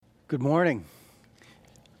Good morning.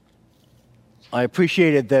 I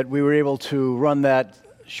appreciated that we were able to run that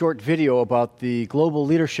short video about the Global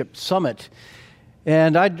Leadership Summit.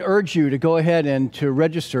 And I'd urge you to go ahead and to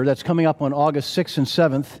register. That's coming up on August 6th and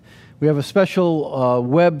 7th. We have a special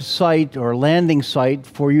website or landing site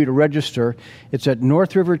for you to register. It's at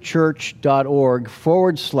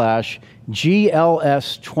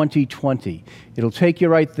northriverchurch.org/GLS 2020. It'll take you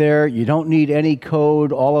right there. You don't need any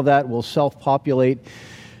code. All of that will self-populate.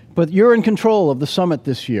 But you're in control of the summit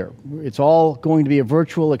this year. It's all going to be a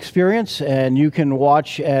virtual experience, and you can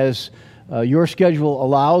watch as your schedule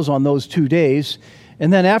allows on those 2 days.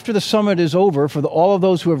 And then after the summit is over, for all of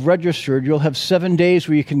those who have registered, you'll have 7 days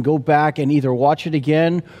where you can go back and either watch it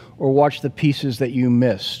again or watch the pieces that you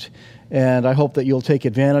missed. And I hope that you'll take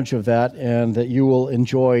advantage of that and that you will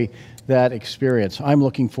enjoy that experience. I'm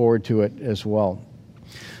looking forward to it as well.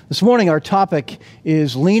 This morning, our topic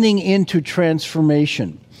is leaning into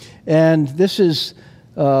transformation. And this is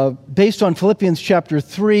based on Philippians chapter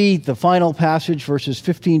 3, the final passage, verses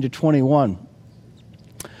 15 to 21.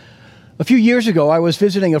 A few years ago, I was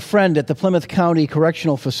visiting a friend at the Plymouth County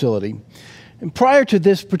Correctional Facility. And prior to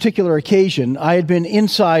this particular occasion, I had been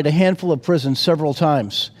inside a handful of prisons several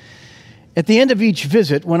times. At the end of each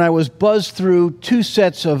visit, when I was buzzed through 2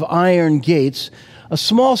 sets of iron gates, a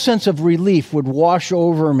small sense of relief would wash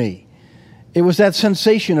over me. It was that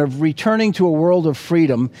sensation of returning to a world of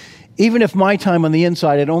freedom, even if my time on the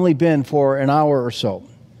inside had only been for an hour or so.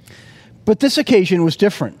 But this occasion was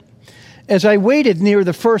different. As I waited near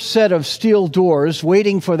the first set of steel doors,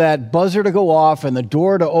 waiting for that buzzer to go off and the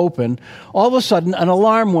door to open, all of a sudden an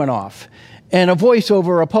alarm went off, and a voice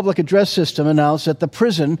over a public address system announced that the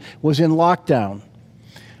prison was in lockdown.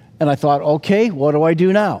 And I thought, okay, what do I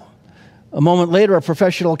do now? A moment later, a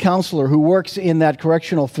professional counselor who works in that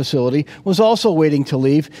correctional facility was also waiting to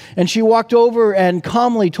leave, and she walked over and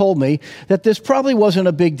calmly told me that this probably wasn't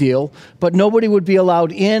a big deal, but nobody would be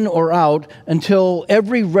allowed in or out until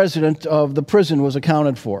every resident of the prison was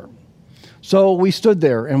accounted for. So we stood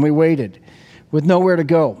there and we waited with nowhere to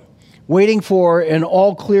go, waiting for an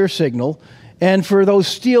all-clear signal and for those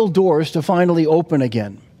steel doors to finally open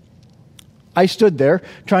again. I stood there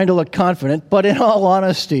trying to look confident, but in all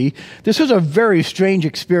honesty, this was a very strange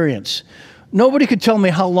experience. Nobody could tell me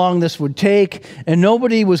how long this would take, and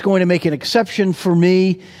nobody was going to make an exception for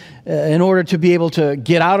me in order to be able to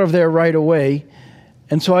get out of there right away.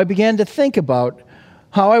 And so I began to think about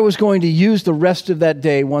how I was going to use the rest of that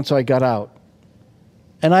day once I got out.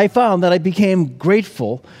 And I found that I became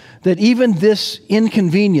grateful that even this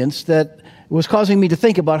inconvenience that was causing me to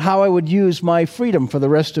think about how I would use my freedom for the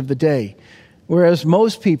rest of the day, whereas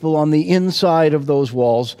most people on the inside of those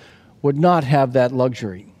walls would not have that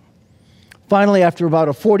luxury. Finally, after about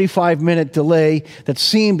a 45-minute delay that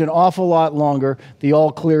seemed an awful lot longer, the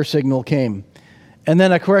all-clear signal came. And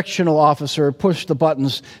then a correctional officer pushed the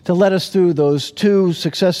buttons to let us through those 2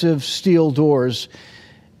 successive steel doors,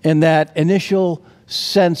 and that initial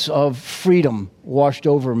sense of freedom washed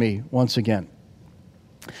over me once again.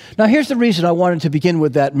 Now, here's the reason I wanted to begin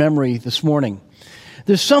with that memory this morning.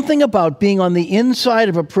 There's something about being on the inside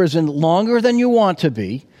of a prison longer than you want to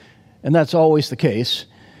be, and that's always the case,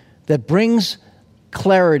 that brings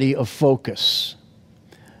clarity of focus.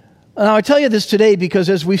 Now, I tell you this today because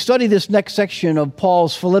as we study this next section of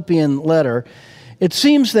Paul's Philippian letter, it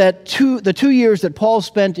seems that the 2 years that Paul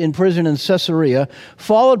spent in prison in Caesarea,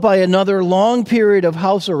 followed by another long period of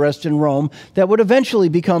house arrest in Rome that would eventually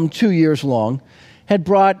become 2 years long, had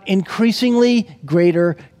brought increasingly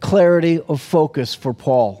greater clarity of focus for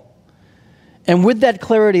Paul. And with that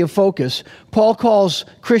clarity of focus, Paul calls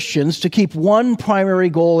Christians to keep one primary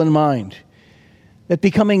goal in mind, that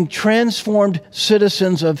becoming transformed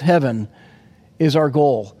citizens of heaven is our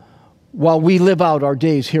goal while we live out our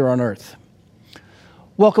days here on earth.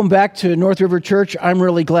 Welcome back to North River Church. I'm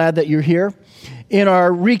really glad that you're here. In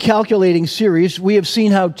our Recalculating series, we have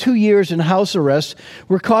seen how 2 years in house arrest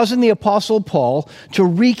were causing the Apostle Paul to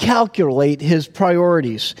recalculate his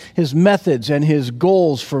priorities, his methods, and his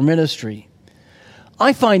goals for ministry.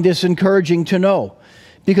 I find this encouraging to know,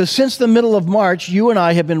 because since the middle of March, you and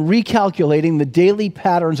I have been recalculating the daily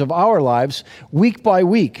patterns of our lives week by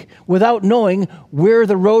week without knowing where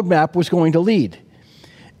the roadmap was going to lead.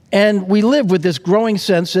 And we live with this growing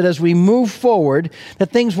sense that as we move forward,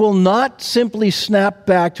 that things will not simply snap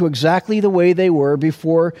back to exactly the way they were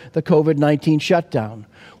before the COVID-19 shutdown.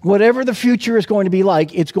 Whatever the future is going to be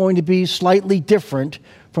like, it's going to be slightly different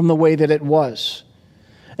from the way that it was.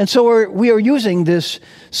 And so we are using this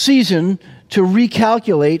season to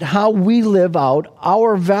recalculate how we live out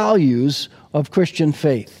our values of Christian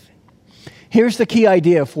faith. Here's the key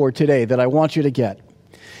idea for today that I want you to get.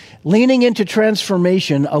 Leaning into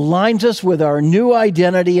transformation aligns us with our new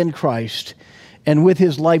identity in Christ and with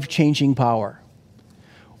his life-changing power.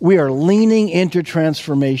 We are leaning into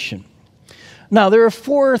transformation. Now, there are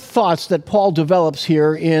 4 thoughts that Paul develops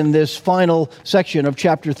here in this final section of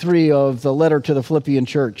chapter 3 of the letter to the Philippian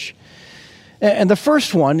church. And the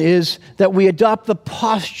first one is that we adopt the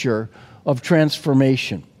posture of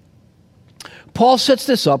transformation. Paul sets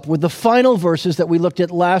this up with the final verses that we looked at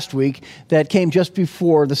last week that came just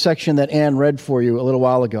before the section that Ann read for you a little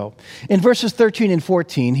while ago. In verses 13 and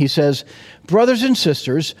 14, he says, "Brothers and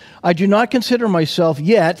sisters, I do not consider myself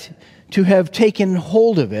yet to have taken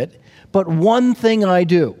hold of it, but one thing I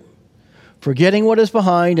do. Forgetting what is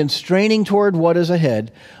behind and straining toward what is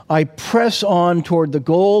ahead, I press on toward the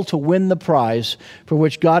goal to win the prize for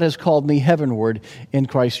which God has called me heavenward in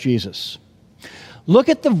Christ Jesus." Look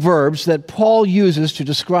at the verbs that Paul uses to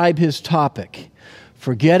describe his topic.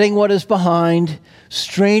 Forgetting what is behind,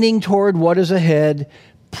 straining toward what is ahead,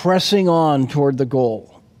 pressing on toward the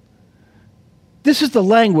goal. This is the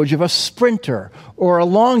language of a sprinter or a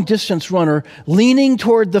long-distance runner leaning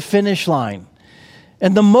toward the finish line.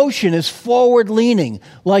 And the motion is forward-leaning,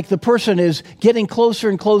 like the person is getting closer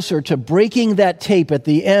and closer to breaking that tape at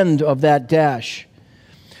the end of that dash.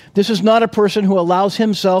 This is not a person who allows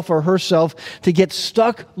himself or herself to get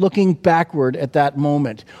stuck looking backward at that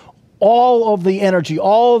moment. All of the energy,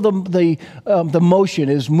 all of the motion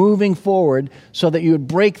is moving forward so that you would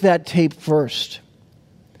break that tape first.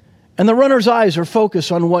 And the runner's eyes are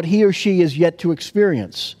focused on what he or she is yet to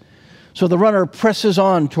experience. So the runner presses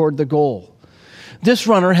on toward the goal. This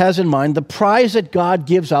runner has in mind the prize that God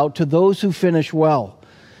gives out to those who finish well.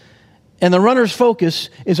 And the runner's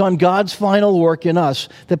focus is on God's final work in us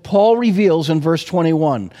that Paul reveals in verse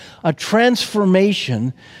 21, a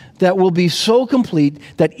transformation that will be so complete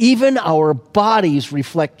that even our bodies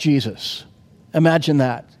reflect Jesus. Imagine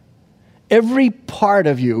that. Every part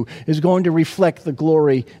of you is going to reflect the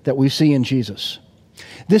glory that we see in Jesus.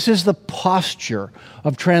 This is the posture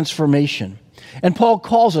of transformation. And Paul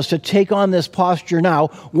calls us to take on this posture now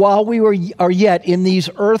while we are yet in these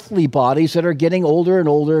earthly bodies that are getting older and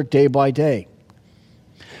older day by day.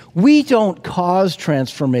 We don't cause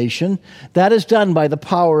transformation. That is done by the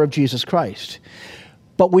power of Jesus Christ.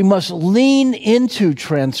 But we must lean into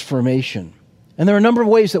transformation. And there are a number of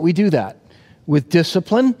ways that we do that. With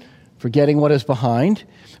discipline, forgetting what is behind.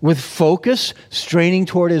 With focus, straining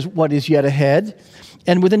toward what is yet ahead.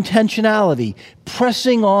 And with intentionality,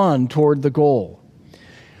 pressing on toward the goal.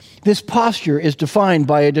 This posture is defined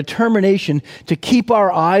by a determination to keep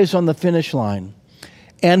our eyes on the finish line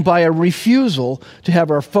and by a refusal to have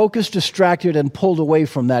our focus distracted and pulled away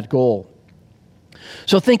from that goal.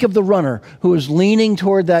 So think of the runner who is leaning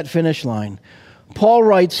toward that finish line. Paul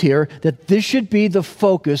writes here that this should be the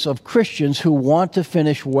focus of Christians who want to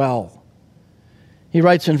finish well. He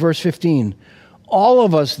writes in verse 15, "All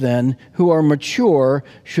of us then who are mature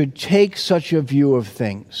should take such a view of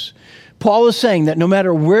things." Paul is saying that no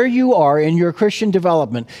matter where you are in your Christian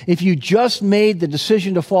development, if you just made the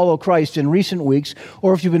decision to follow Christ in recent weeks,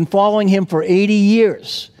 or if you've been following him for 80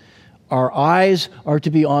 years, our eyes are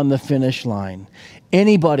to be on the finish line.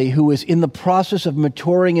 Anybody who is in the process of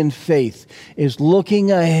maturing in faith is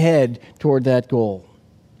looking ahead toward that goal.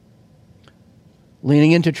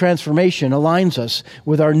 Leaning into transformation aligns us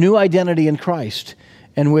with our new identity in Christ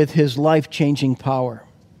and with his life-changing power.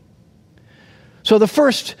 So the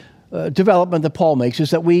first development that Paul makes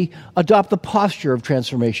is that we adopt the posture of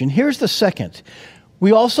transformation. Here's the second.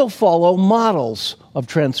 We also follow models of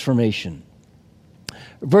transformation.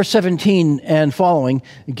 Verse 17 and following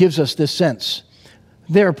gives us this sense.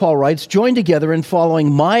 There, Paul writes, "Join together in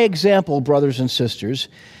following my example, brothers and sisters,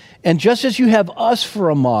 and just as you have us for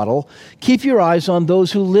a model, keep your eyes on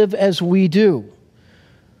those who live as we do.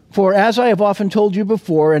 For as I have often told you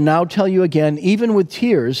before, and now tell you again, even with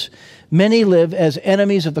tears, many live as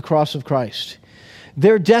enemies of the cross of Christ.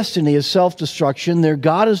 Their destiny is self-destruction, their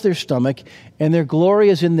God is their stomach, and their glory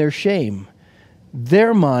is in their shame.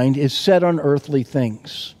 Their mind is set on earthly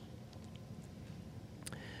things."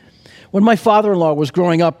 When my father-in-law was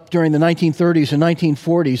growing up during the 1930s and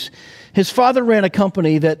 1940s, his father ran a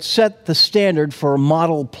company that set the standard for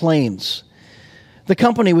model planes. The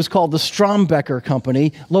company was called the Strombecker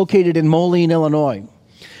Company, located in Moline, Illinois.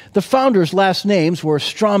 The founders' last names were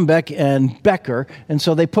Strombeck and Becker, and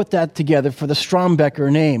so they put that together for the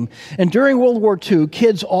Strombecker name. And during World War II,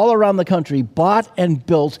 kids all around the country bought and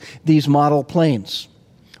built these model planes.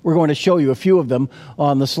 We're going to show you a few of them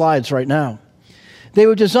on the slides right now. They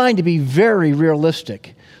were designed to be very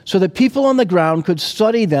realistic, so that people on the ground could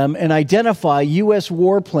study them and identify U.S.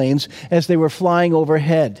 warplanes as they were flying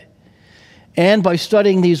overhead. And by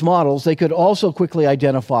studying these models, they could also quickly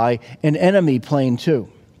identify an enemy plane too.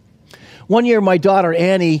 One year, my daughter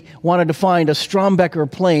Annie wanted to find a Strombecker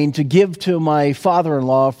plane to give to my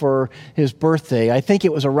father-in-law for his birthday. I think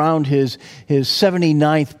it was around his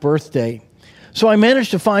 79th birthday. So I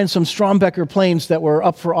managed to find some Strombecker planes that were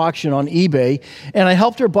up for auction on eBay, and I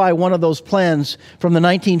helped her buy one of those planes from the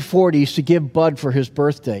 1940s to give Bud for his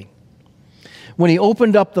birthday. When he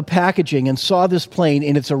opened up the packaging and saw this plane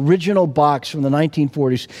in its original box from the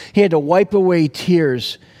 1940s, he had to wipe away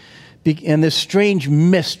tears, and this strange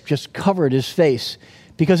mist just covered his face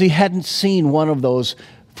because he hadn't seen one of those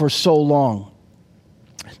for so long.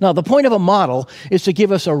 Now, the point of a model is to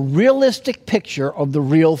give us a realistic picture of the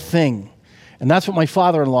real thing. And that's what my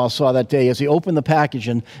father-in-law saw that day as he opened the package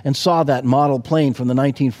and saw that model plane from the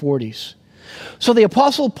 1940s. So the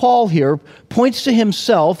Apostle Paul here points to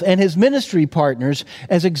himself and his ministry partners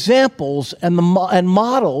as examples and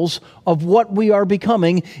models of what we are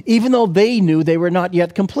becoming, even though they knew they were not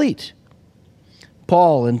yet complete.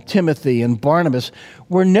 Paul and Timothy and Barnabas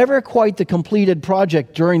were never quite the completed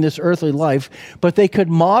project during this earthly life, but they could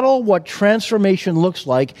model what transformation looks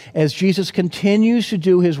like as Jesus continues to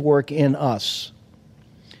do his work in us.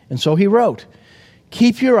 And so he wrote,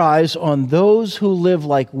 "Keep your eyes on those who live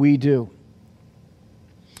like we do."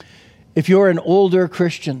 If you're an older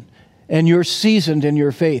Christian and you're seasoned in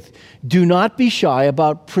your faith, do not be shy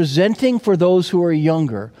about presenting for those who are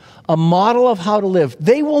younger a model of how to live.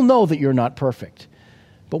 They will know that you're not perfect,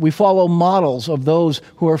 but we follow models of those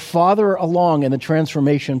who are farther along in the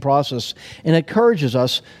transformation process, and it encourages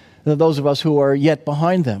us, those of us who are yet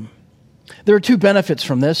behind them. There are two benefits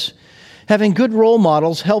from this. Having good role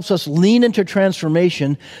models helps us lean into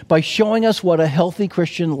transformation by showing us what a healthy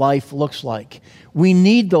Christian life looks like. We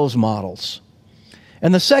need those models.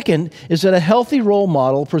 And the second is that a healthy role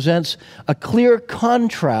model presents a clear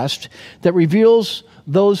contrast that reveals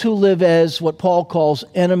those who live as what Paul calls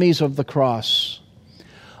enemies of the cross.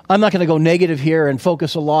 I'm not going to go negative here and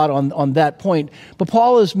focus a lot on that point, but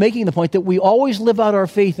Paul is making the point that we always live out our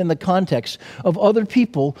faith in the context of other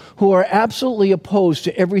people who are absolutely opposed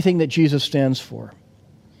to everything that Jesus stands for.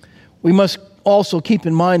 We must also keep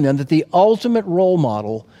in mind then that the ultimate role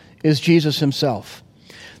model is Jesus himself.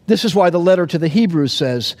 This is why the letter to the Hebrews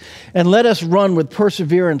says, "And let us run with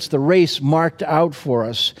perseverance the race marked out for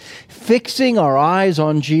us, fixing our eyes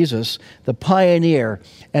on Jesus, the pioneer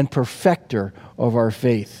and perfecter of our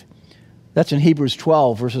faith." That's in Hebrews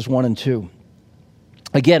 12, verses 1 and 2.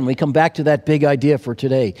 Again, we come back to that big idea for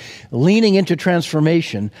today. Leaning into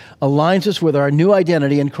transformation aligns us with our new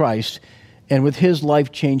identity in Christ and with his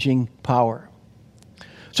life-changing power.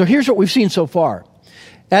 So here's what we've seen so far.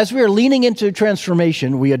 As we are leaning into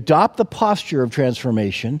transformation, we adopt the posture of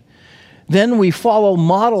transformation. Then we follow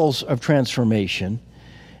models of transformation.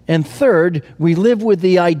 And third, we live with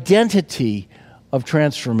the identity of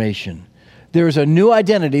transformation. There is a new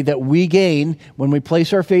identity that we gain when we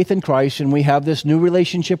place our faith in Christ and we have this new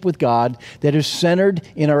relationship with God that is centered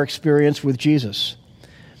in our experience with Jesus.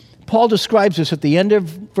 Paul describes this at the end of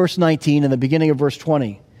verse 19 and the beginning of verse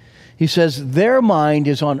 20. He says, "Their mind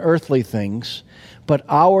is on earthly things, but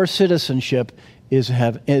our citizenship is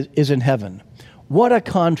in heaven." What a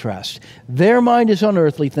contrast. Their mind is on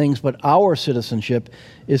earthly things, but our citizenship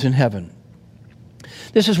is in heaven.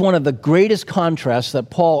 This is one of the greatest contrasts that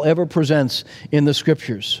Paul ever presents in the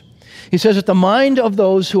Scriptures. He says that the mind of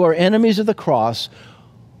those who are enemies of the cross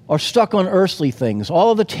are stuck on earthly things,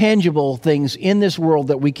 all of the tangible things in this world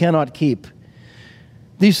that we cannot keep.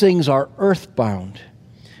 These things are earthbound.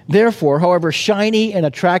 Therefore, however shiny and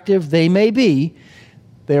attractive they may be,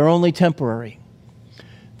 they are only temporary.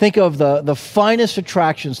 Think of the finest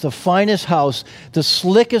attractions, the finest house, the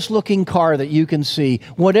slickest looking car that you can see,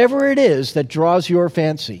 whatever it is that draws your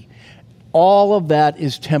fancy. All of that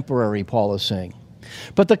is temporary, Paul is saying.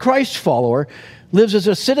 But the Christ follower lives as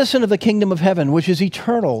a citizen of the kingdom of heaven, which is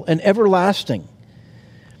eternal and everlasting.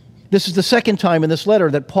 This is the second time in this letter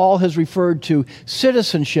that Paul has referred to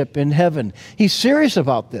citizenship in heaven. He's serious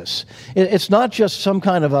about this. It's not just some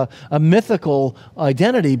kind of a mythical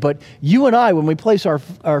identity, but you and I, when we place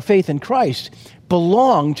our faith in Christ,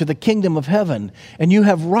 belong to the kingdom of heaven, and you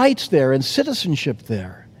have rights there and citizenship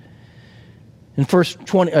there. In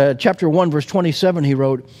chapter 1, verse 27, he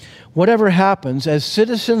wrote, "Whatever happens, as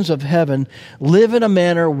citizens of heaven, live in a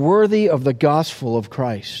manner worthy of the gospel of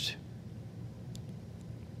Christ."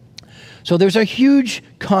 So there's a huge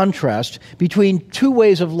contrast between two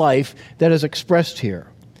ways of life that is expressed here.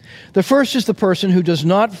 The first is the person who does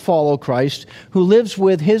not follow Christ, who lives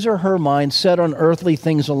with his or her mind set on earthly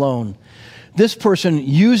things alone. This person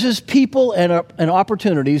uses people and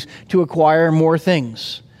opportunities to acquire more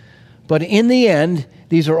things. But in the end,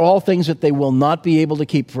 these are all things that they will not be able to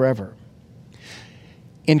keep forever.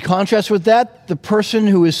 In contrast with that, the person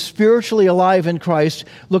who is spiritually alive in Christ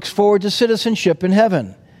looks forward to citizenship in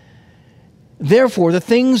heaven. Therefore, the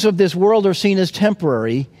things of this world are seen as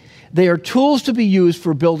temporary. They are tools to be used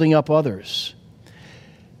for building up others.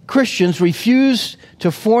 Christians refuse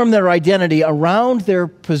to form their identity around their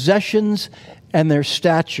possessions and their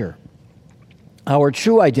stature. Our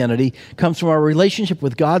true identity comes from our relationship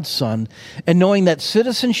with God's Son and knowing that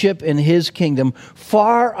citizenship in His kingdom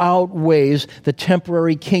far outweighs the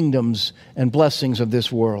temporary kingdoms and blessings of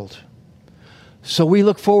this world. So we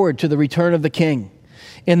look forward to the return of the King.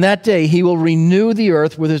 In that day, He will renew the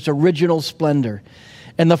earth with its original splendor.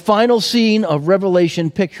 And the final scene of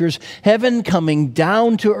Revelation pictures heaven coming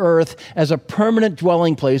down to earth as a permanent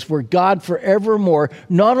dwelling place where God forevermore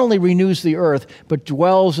not only renews the earth, but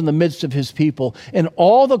dwells in the midst of His people. And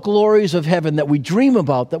all the glories of heaven that we dream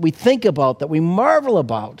about, that we think about, that we marvel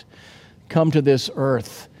about, come to this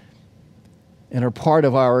earth and are part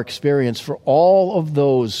of our experience for all of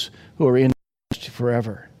those who are in Christ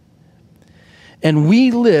forever. And we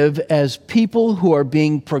live as people who are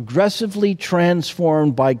being progressively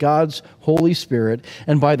transformed by God's Holy Spirit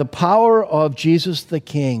and by the power of Jesus the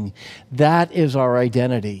King. That is our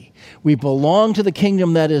identity. We belong to the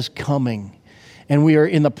kingdom that is coming. And we are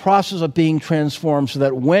in the process of being transformed so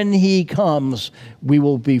that when He comes, we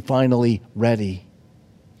will be finally ready.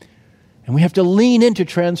 And we have to lean into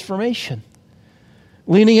transformation.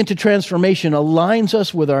 Leaning into transformation aligns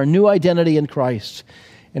us with our new identity in Christ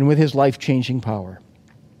and with His life-changing power.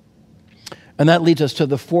 And that leads us to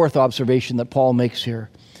the fourth observation that Paul makes here.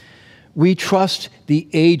 We trust the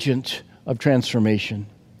agent of transformation.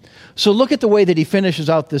 So look at the way that he finishes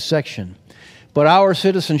out this section. But our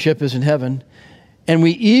citizenship is in heaven, and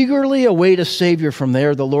we eagerly await a Savior from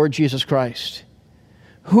there, the Lord Jesus Christ,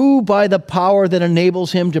 who, by the power that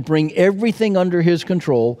enables Him to bring everything under His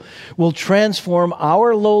control, will transform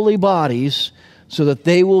our lowly bodies so that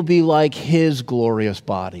they will be like His glorious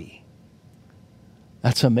body.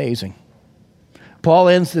 That's amazing. Paul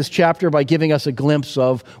ends this chapter by giving us a glimpse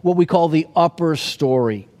of what we call the upper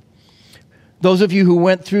story. Those of you who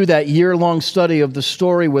went through that year-long study of the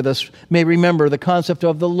story with us may remember the concept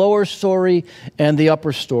of the lower story and the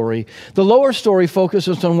upper story. The lower story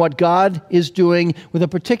focuses on what God is doing with a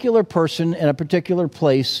particular person and a particular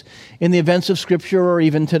place in the events of Scripture or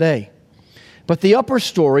even today. But the upper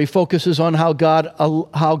story focuses on how God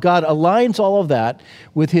aligns all of that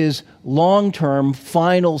with His long-term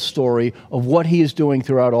final story of what He is doing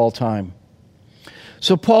throughout all time.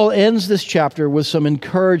 So Paul ends this chapter with some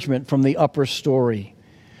encouragement from the upper story.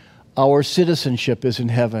 Our citizenship is in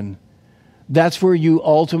heaven. That's where you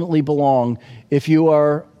ultimately belong if you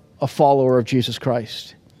are a follower of Jesus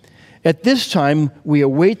Christ. At this time, we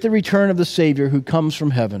await the return of the Savior who comes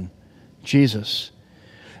from heaven, Jesus.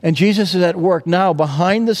 And Jesus is at work now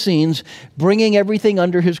behind the scenes, bringing everything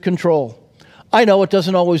under His control. I know it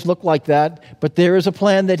doesn't always look like that, but there is a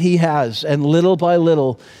plan that He has, and little by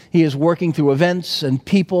little, He is working through events and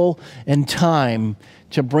people and time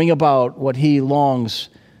to bring about what He longs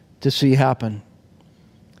to see happen.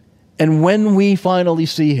 And when we finally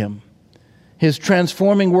see Him, His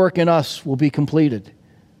transforming work in us will be completed.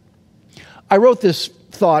 I wrote this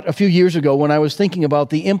thought a few years ago when I was thinking about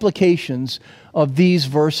the implications of these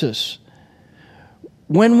verses.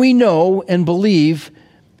 When we know and believe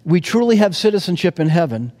we truly have citizenship in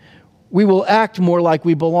heaven, we will act more like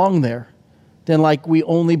we belong there than like we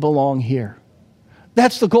only belong here.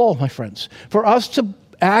 That's the goal, my friends, for us to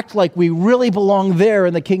act like we really belong there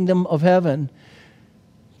in the kingdom of heaven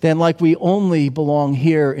than like we only belong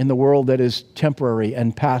here in the world that is temporary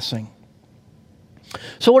and passing.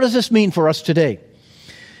 So what does this mean for us today?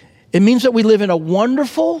 It means that we live in a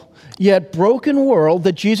wonderful yet broken world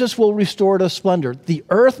that Jesus will restore to splendor. The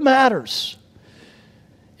earth matters.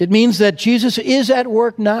 It means that Jesus is at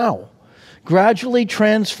work now, gradually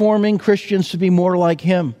transforming Christians to be more like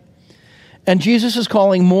Him. And Jesus is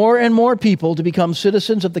calling more and more people to become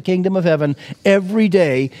citizens of the kingdom of heaven every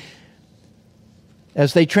day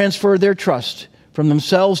as they transfer their trust from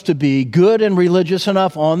themselves to be good and religious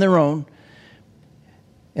enough on their own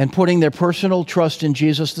and putting their personal trust in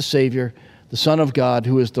Jesus the Savior, the Son of God,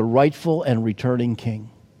 who is the rightful and returning King.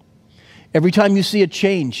 Every time you see a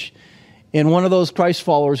change in one of those Christ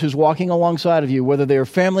followers who's walking alongside of you, whether they are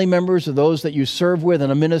family members or those that you serve with in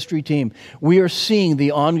a ministry team, we are seeing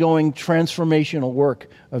the ongoing transformational work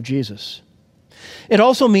of Jesus. It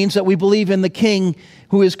also means that we believe in the King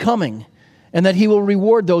who is coming and that He will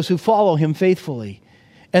reward those who follow Him faithfully.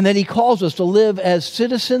 and that He calls us to live as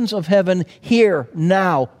citizens of heaven here,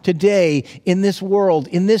 now, today, in this world,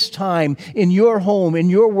 in this time, in your home, in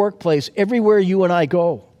your workplace, everywhere you and I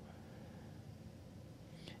go.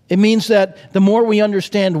 It means that the more we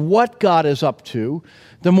understand what God is up to,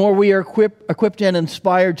 the more we are equipped and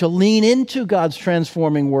inspired to lean into God's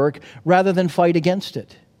transforming work rather than fight against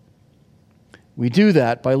it. We do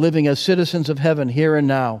that by living as citizens of heaven here and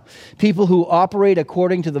now, people who operate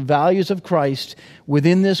according to the values of Christ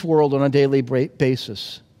within this world on a daily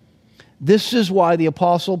basis. This is why the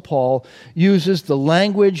Apostle Paul uses the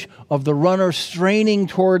language of the runner straining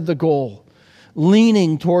toward the goal,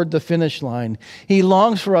 leaning toward the finish line. He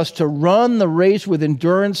longs for us to run the race with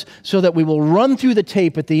endurance so that we will run through the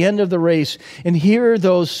tape at the end of the race and hear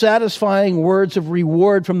those satisfying words of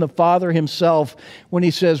reward from the Father Himself when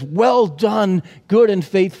He says, "Well done, good and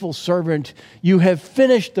faithful servant. You have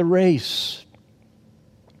finished the race."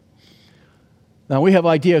 Now, we have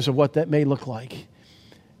ideas of what that may look like.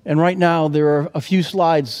 And right now, there are a few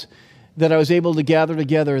slides that I was able to gather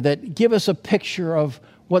together that give us a picture of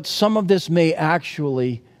what some of this may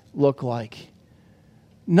actually look like.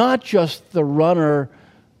 Not just the runner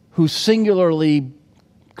who singularly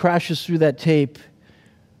crashes through that tape,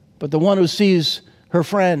 but the one who sees her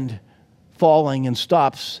friend falling and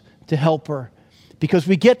stops to help her. Because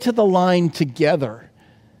we get to the line together.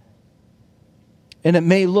 And it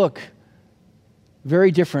may look very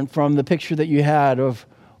different from the picture that you had of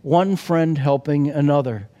one friend helping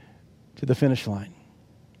another to the finish line.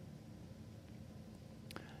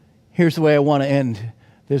 Here's the way I want to end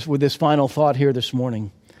this with this final thought here this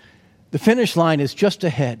morning. The finish line is just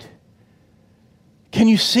ahead. Can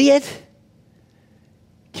you see it?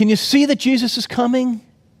 Can you see that Jesus is coming?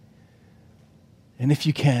 And if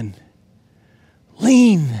you can,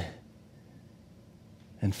 lean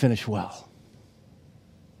and finish well.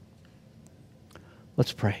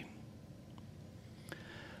 Let's pray.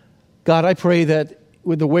 God, I pray that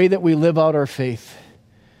with the way that we live out our faith,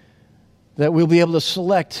 that we'll be able to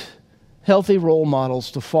select healthy role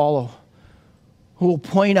models to follow who will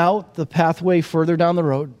point out the pathway further down the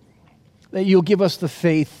road, that you'll give us the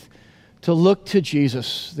faith to look to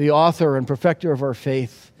Jesus, the author and perfecter of our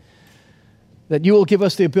faith, that you will give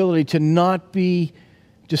us the ability to not be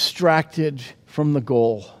distracted from the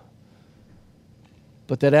goal,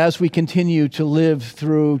 but that as we continue to live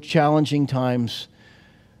through challenging times,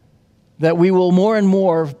 that we will more and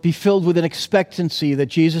more be filled with an expectancy that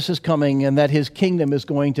Jesus is coming and that His kingdom is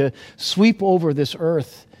going to sweep over this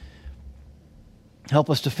earth.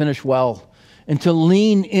 Help us to finish well and to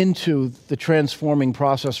lean into the transforming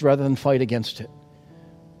process rather than fight against it.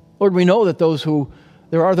 Lord, we know that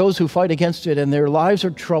there are those who fight against it and their lives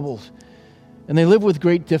are troubled and they live with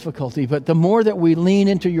great difficulty. But the more that we lean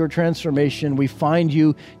into your transformation, we find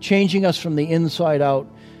you changing us from the inside out.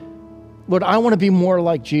 Lord, I want to be more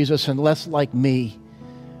like Jesus and less like me.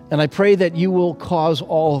 And I pray that you will cause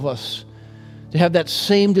all of us to have that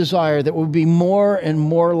same desire, that we'll be more and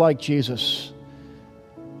more like Jesus,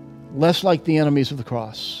 less like the enemies of the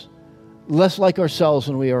cross, less like ourselves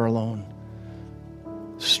when we are alone,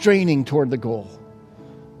 straining toward the goal,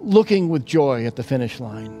 looking with joy at the finish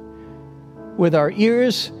line, with our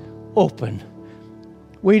ears open,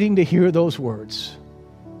 waiting to hear those words.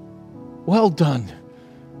 Well done,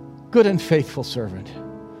 good and faithful servant.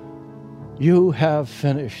 You have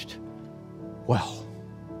finished well.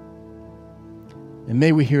 And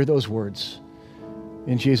may we hear those words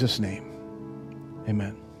in Jesus' name.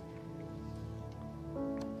 Amen.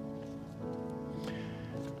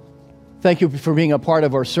 Thank you for being a part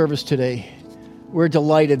of our service today. We're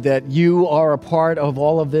delighted that you are a part of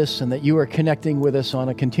all of this and that you are connecting with us on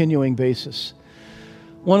a continuing basis.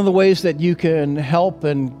 One of the ways that you can help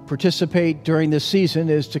and participate during this season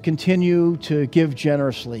is to continue to give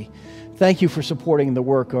generously. Thank you for supporting the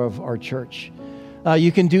work of our church.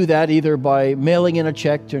 You can do that either by mailing in a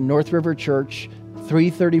check to North River Church,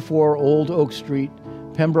 334 Old Oak Street,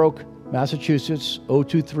 Pembroke, Massachusetts,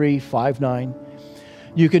 02359.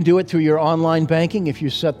 You can do it through your online banking if you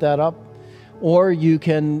set that up, or you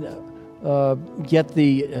can get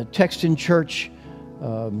the Text in Church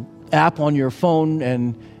app on your phone,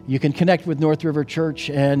 and you can connect with North River Church,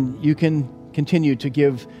 and you can continue to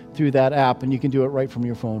give through that app, and you can do it right from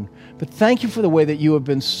your phone. But thank you for the way that you have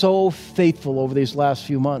been so faithful over these last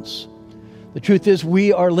few months. The truth is,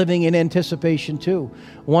 we are living in anticipation too,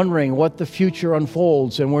 wondering what the future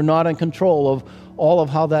unfolds, and we're not in control of all of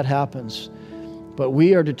how that happens. But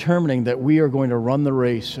we are determining that we are going to run the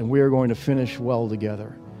race, and we are going to finish well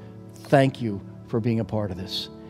together. Thank you for being a part of this.